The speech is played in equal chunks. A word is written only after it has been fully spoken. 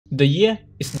The year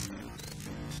is...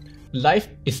 Life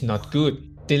is not good.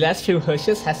 The last few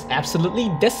Hershers has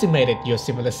absolutely decimated your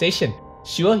civilization.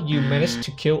 Sure, you managed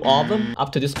to kill all of them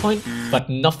up to this point, but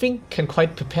nothing can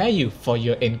quite prepare you for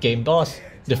your endgame boss,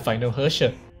 the final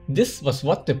Hersher. This was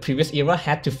what the previous era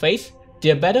had to face.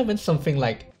 They're better when something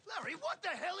like... Larry, what the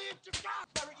hell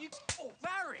are you...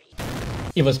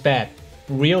 Larry! It was bad.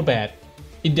 Real bad.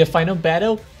 In their final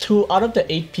battle, 2 out of the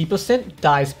 8 people sent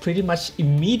dies pretty much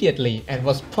immediately and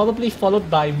was probably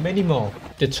followed by many more.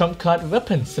 The trump card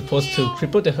weapon supposed to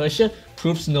cripple the Hersher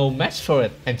proves no match for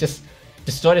it and just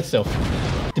destroyed itself.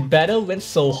 The battle went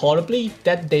so horribly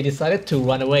that they decided to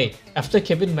run away after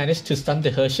Kevin managed to stun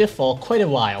the Hersher for quite a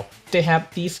while. They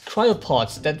have these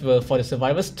cryopods that were for the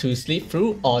survivors to sleep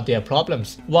through all their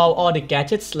problems, while all the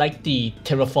gadgets like the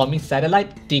terraforming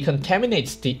satellite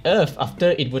decontaminates the Earth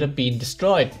after it would have been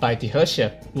destroyed by the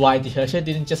Hersher. Why the Hersher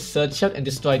didn't just search out and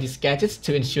destroy these gadgets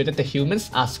to ensure that the humans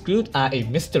are screwed are a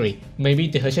mystery. Maybe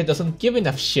the Hersher doesn't give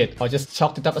enough shit or just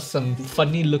chalked it up as some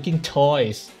funny looking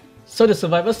toys. So the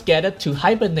survivors gathered to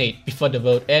hibernate before the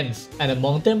world ends, and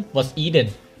among them was Eden.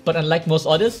 But unlike most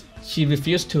others, she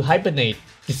refused to hibernate,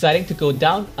 deciding to go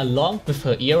down along with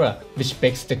her era, which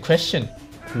begs the question,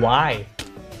 why?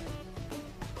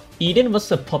 Eden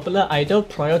was a popular idol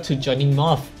prior to joining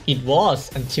Moth. It was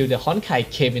until the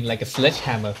Honkai came in like a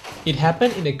sledgehammer. It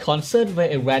happened in a concert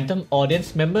where a random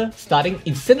audience member started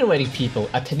incinerating people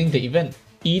attending the event.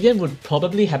 Eden would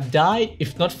probably have died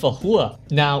if not for Hua.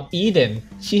 Now Eden,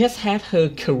 she has had her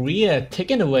career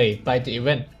taken away by the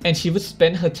event, and she would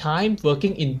spend her time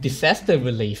working in disaster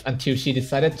relief until she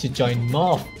decided to join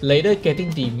Moth, later getting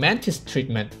the Mantis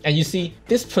treatment. And you see,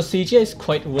 this procedure is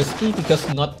quite risky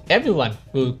because not everyone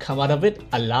will come out of it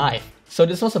alive. So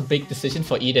this was a big decision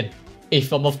for Eden, a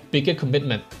form of bigger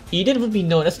commitment. Eden would be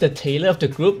known as the tailor of the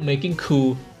group, making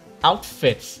cool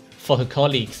outfits for her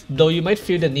colleagues, though you might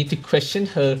feel the need to question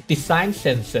her design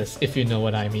senses, if you know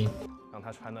what I mean.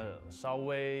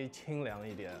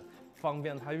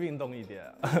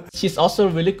 She's also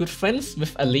really good friends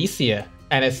with Alicia,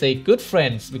 and I say good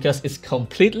friends because it's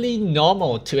completely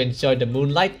normal to enjoy the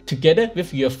moonlight together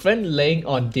with your friend laying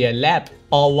on their lap,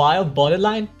 all while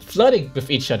borderline flirting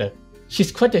with each other. She's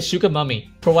quite a sugar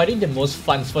mummy, providing the most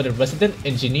funds for the resident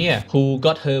engineer who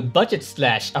got her budget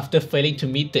slashed after failing to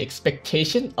meet the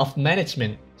expectation of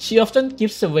management. She often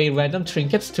gives away random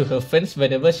trinkets to her friends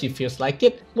whenever she feels like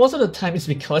it. Most of the time it's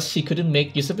because she couldn't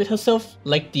make use of it herself,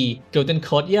 like the Golden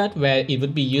Courtyard where it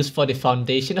would be used for the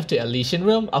foundation of the Elysian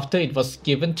Realm after it was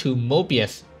given to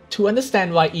Mobius. To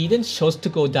understand why Eden chose to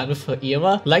go down with her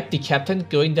era, like the captain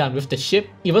going down with the ship,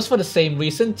 it was for the same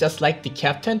reason just like the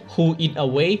captain, who in a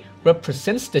way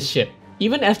represents the ship.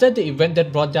 Even after the event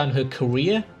that brought down her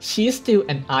career, she is still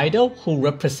an idol who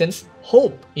represents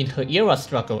hope in her era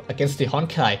struggle against the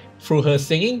Honkai, through her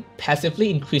singing, passively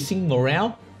increasing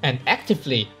morale, and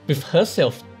actively with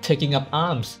herself taking up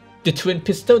arms. The twin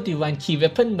pistol divine key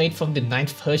weapon made from the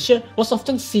 9th Hersher was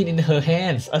often seen in her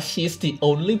hands, as she is the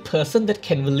only person that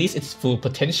can release its full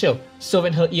potential. So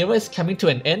when her era is coming to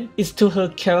an end, it's to her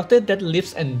character that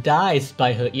lives and dies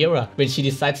by her era when she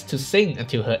decides to sing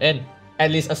until her end,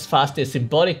 at least as far as the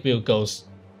symbolic wheel goes.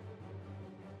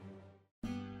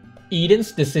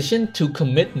 Eden's decision to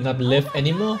commit not live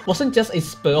anymore wasn't just a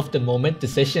spur-of-the-moment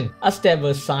decision, as there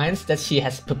were signs that she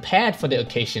has prepared for the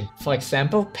occasion. For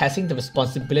example, passing the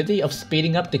responsibility of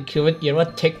speeding up the current era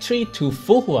tech tree to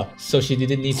Fuhua, so she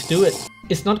didn't need to do it.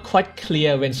 It's not quite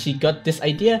clear when she got this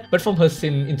idea, but from her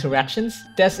sim interactions,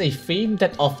 there's a theme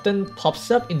that often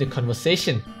pops up in the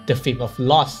conversation, the theme of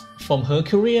loss. From her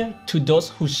career to those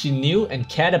who she knew and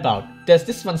cared about. There's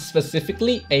this one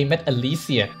specifically aimed at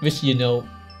Alicia, which you know.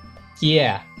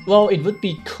 Yeah, well, it would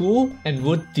be cool and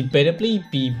would debatably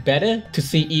be better to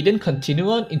see Eden continue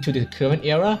on into the current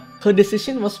era. Her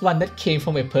decision was one that came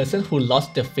from a person who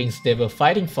lost the things they were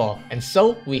fighting for, and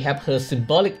so we have her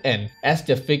symbolic end as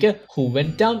the figure who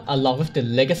went down along with the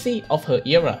legacy of her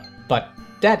era. But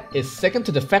that is second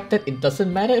to the fact that it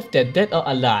doesn't matter if they're dead or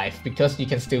alive, because you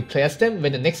can still play as them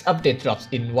when the next update drops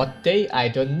in what day, I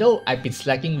don't know. I've been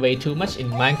slacking way too much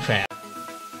in Minecraft.